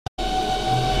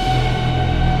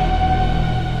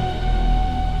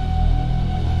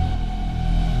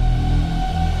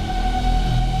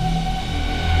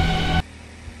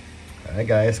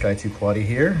guys, Sky2 Quaddy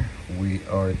here. We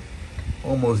are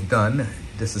almost done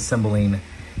disassembling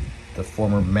the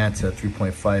former Manta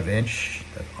 3.5 inch.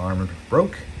 That arm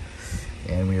broke,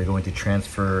 and we are going to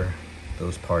transfer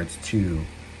those parts to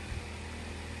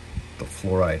the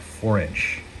Fluoride 4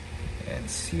 inch and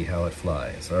see how it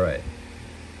flies. All right,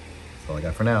 that's all I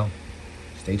got for now.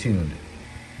 Stay tuned.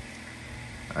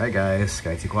 All right guys,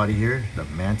 Sky2 Quaddy here. The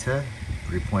Manta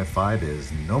 3.5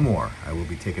 is no more. I will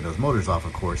be taking those motors off,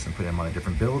 of course, and putting them on a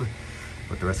different build,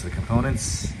 but the rest of the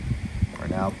components are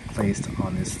now placed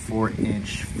on this 4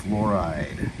 inch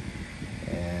Fluoride,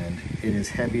 and it is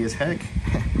heavy as heck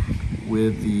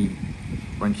with the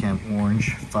Runcam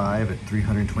Orange 5 at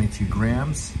 322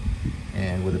 grams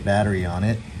and with a battery on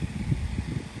it.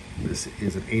 This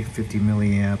is an 850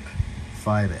 milliamp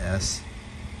 5S.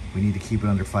 We need to keep it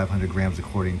under 500 grams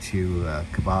according to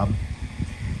Kebab.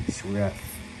 So we're at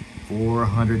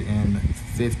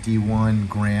 451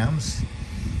 grams,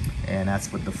 and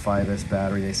that's with the 5S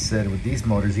battery. They said with these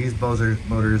motors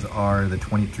are the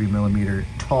 23 millimeter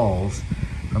talls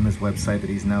from his website that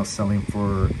he's now selling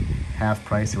for half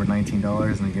price. They were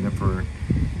 $19 and I get it for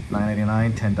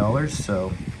 $9.99, $10.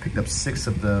 So picked up 6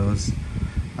 of those.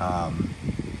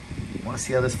 Want to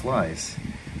see how this flies.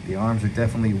 The arms are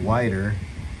definitely wider.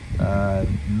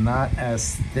 Not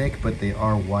as thick, but they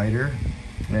are wider,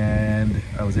 and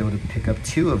I was able to pick up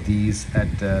 2 of these at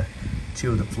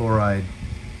 2 of the Fluoride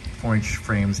 4 inch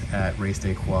frames at Race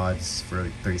Day Quads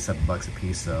for 37 bucks a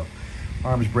piece. So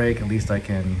arms break, at least I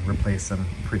can replace them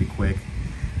pretty quick.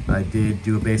 I did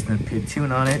do a basement PID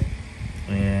tune on it,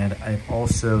 and I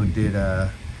also did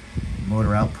a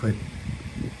motor output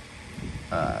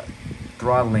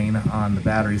throttling on the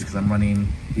batteries, because I'm running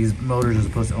these motors are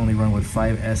supposed to only run with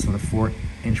 5S with a 4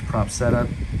 inch prop setup.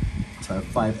 So I have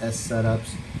 5S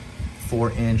setups,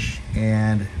 4 inch,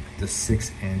 and the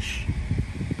 6 inch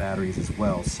batteries as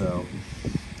well. So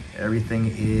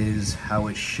everything is how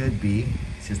it should be.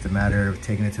 It's just a matter of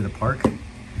taking it to the park.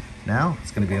 Now it's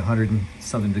going to be 100 and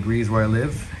something degrees where I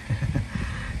live.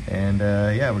 And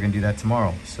yeah, we're going to do that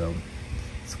tomorrow. So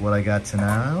that's what I got That's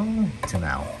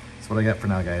what I got for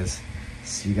now, guys.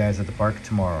 See you guys at the park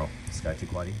tomorrow. Sky2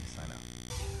 Quaddy, sign out.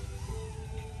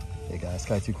 Hey guys,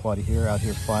 Sky2 Quaddy here, out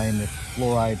here flying the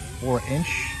Fluoride 4 inch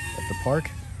at the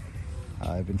park.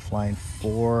 I've been flying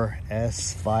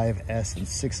 4S, 5S, and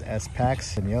 6S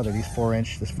packs, and this 4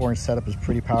 inch setup is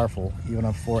pretty powerful, even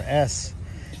on 4S,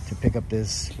 to pick up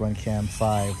this Runcam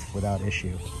 5 without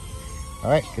issue. All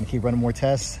right, gonna keep running more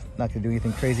tests. Not gonna do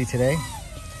anything crazy today.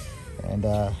 And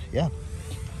yeah,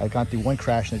 I've gone through one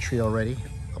crash in the tree already,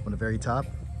 up on the very top,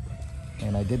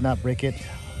 and I did not break it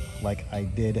like I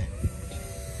did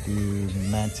the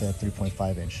Manta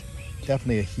 3.5 inch.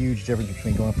 Definitely a huge difference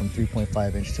between going from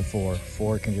 3.5 inch to 4.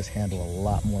 4 can just handle a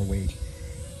lot more weight.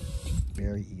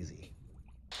 Very easy.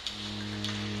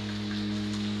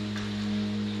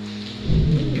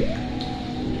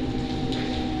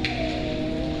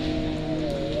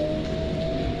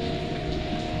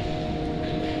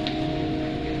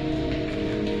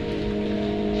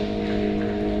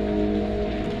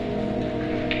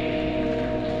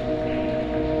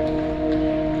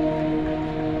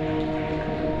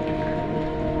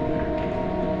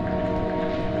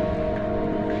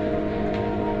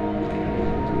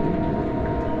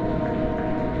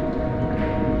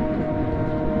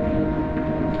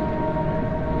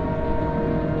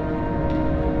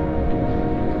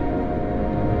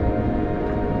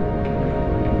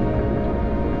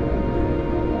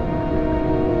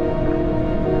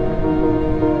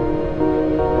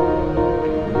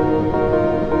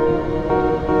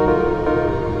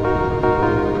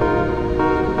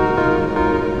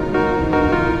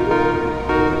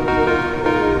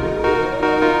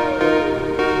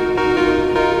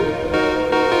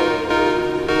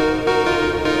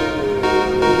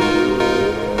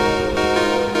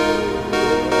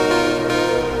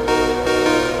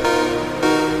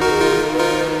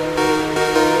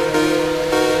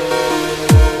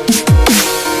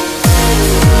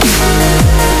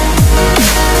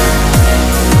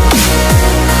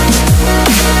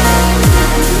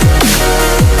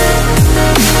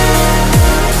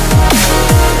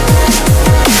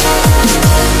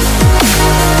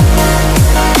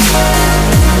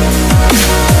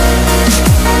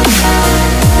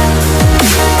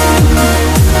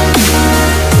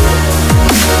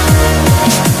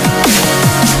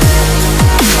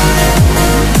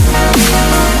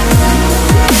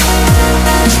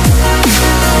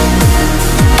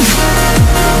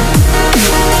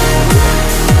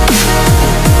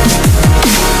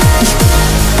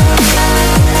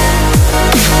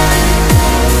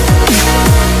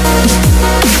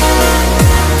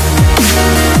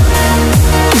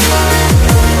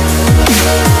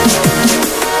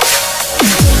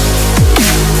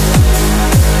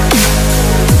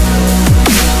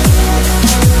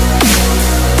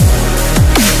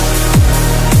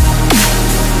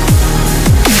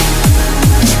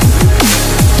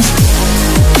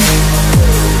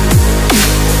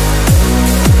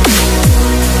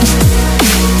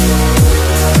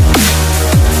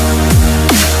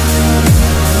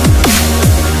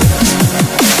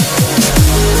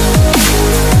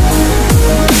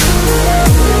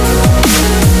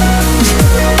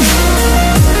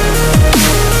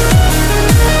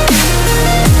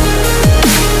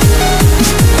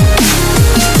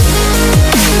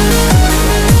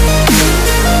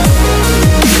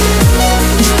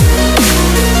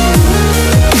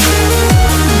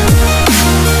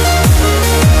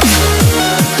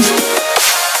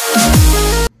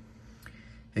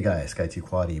 Sky 2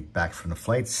 Quality back from the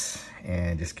flights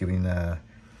and just giving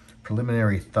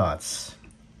preliminary thoughts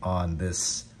on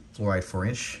this Fluoride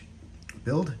 4-inch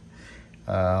build.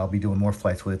 I'll be doing more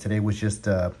flights with it. Today was just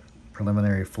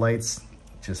preliminary flights.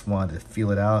 Just wanted to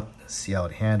feel it out, see how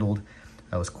it handled.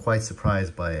 I was quite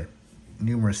surprised by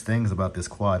numerous things about this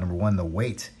quad. Number one, the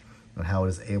weight and how it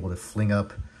is able to fling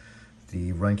up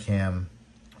the Runcam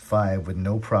 5 with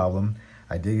no problem.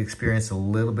 I did experience a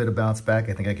little bit of bounce back.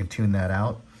 I think I can tune that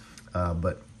out. But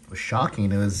what was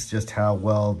shocking is just how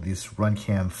well this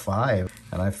Runcam 5,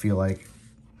 and I feel like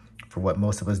for what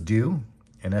most of us do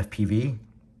in FPV,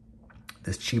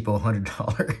 this cheapo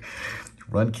 $100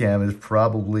 Runcam is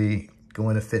probably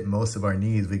going to fit most of our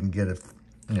needs. We can get a,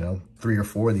 3 or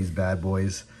 4 of these bad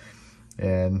boys,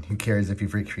 and who cares if you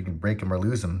freaking break them or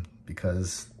lose them,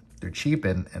 because they're cheap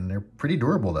and they're pretty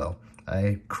durable though.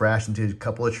 I crashed into a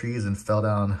couple of trees and fell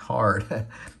down hard a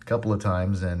couple of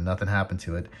times and nothing happened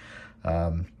to it.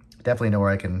 Definitely know where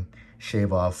I can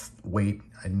shave off weight.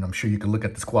 I'm sure you can look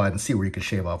at the quad and see where you can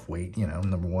shave off weight.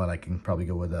 Number one, I can probably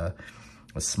go with a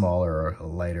smaller or a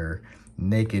lighter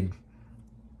naked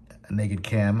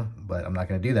cam, but I'm not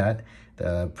going to do that.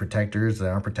 The protectors, the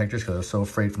arm protectors, because I was so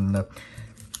afraid from the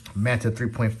Manta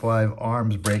 3.5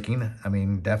 arms breaking. I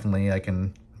mean, definitely I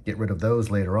can get rid of those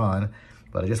later on,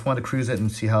 but I just wanted to cruise it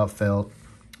and see how it felt.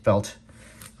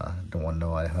 Don't want to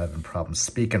know I'm having problems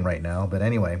speaking right now, but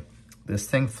anyway, this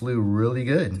thing flew really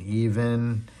good.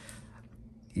 Even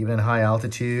high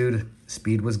altitude,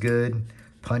 speed was good.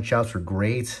 Punch outs were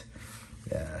great.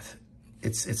 Yeah,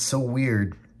 it's so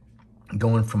weird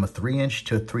going from a 3-inch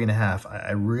to a 3.5.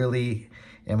 I really,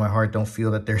 in my heart, don't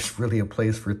feel that there's really a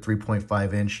place for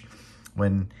 3.5-inch.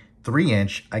 When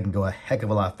 3-inch, I can go a heck of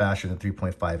a lot faster than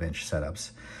 3.5-inch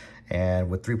setups. And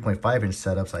with 3.5-inch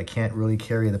setups, I can't really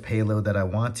carry the payload that I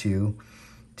want to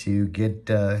get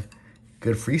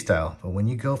good freestyle. But when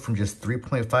you go from just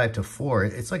 3.5 to 4,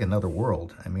 it's like another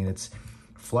world. I mean, it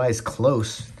flies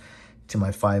close to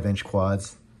my 5-inch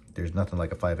quads. There's nothing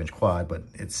like a 5-inch quad, but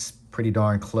it's pretty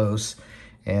darn close.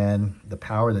 And the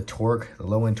power, the torque, the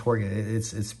low end torque,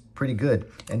 it's pretty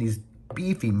good. And these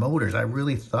beefy motors, I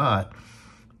really thought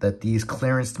that these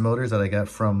clearance motors that I got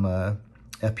from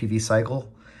FPVCycle,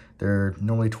 they're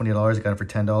normally $20. I got them for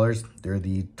 $10. They're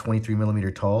the 23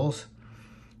 millimeter talls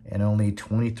and only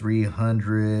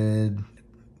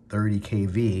 2330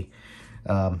 kV.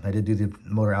 I did do the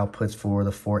motor outputs for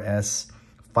the 4S,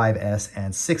 5S,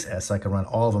 and 6S, so I could run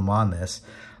all of them on this.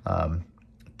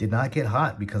 Did not get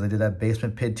hot because I did that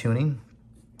basement pit tuning.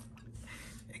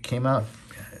 It came out,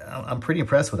 I'm pretty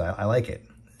impressed with it. I like it.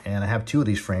 And I have 2 of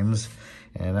these frames,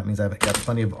 and that means I've got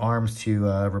plenty of arms to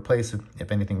replace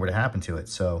if anything were to happen to it.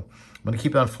 So I'm gonna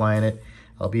keep on flying it.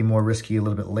 I'll be more risky a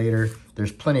little bit later.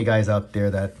 There's plenty of guys out there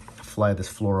that fly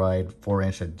this Fluoride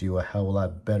 4-inch that do a hell of a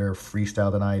lot better freestyle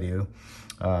than I do.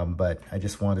 But I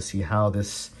just wanted to see how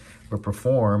this would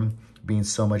perform being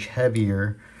so much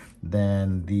heavier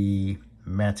than the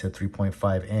Manta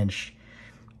 3.5-inch.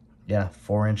 Yeah,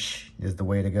 4-inch is the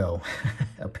way to go,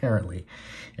 apparently.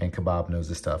 And Kebab knows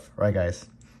this stuff. All right, guys.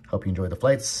 Hope you enjoy the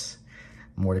flights.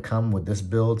 More to come with this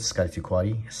build. Sky 2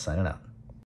 Quality signing out.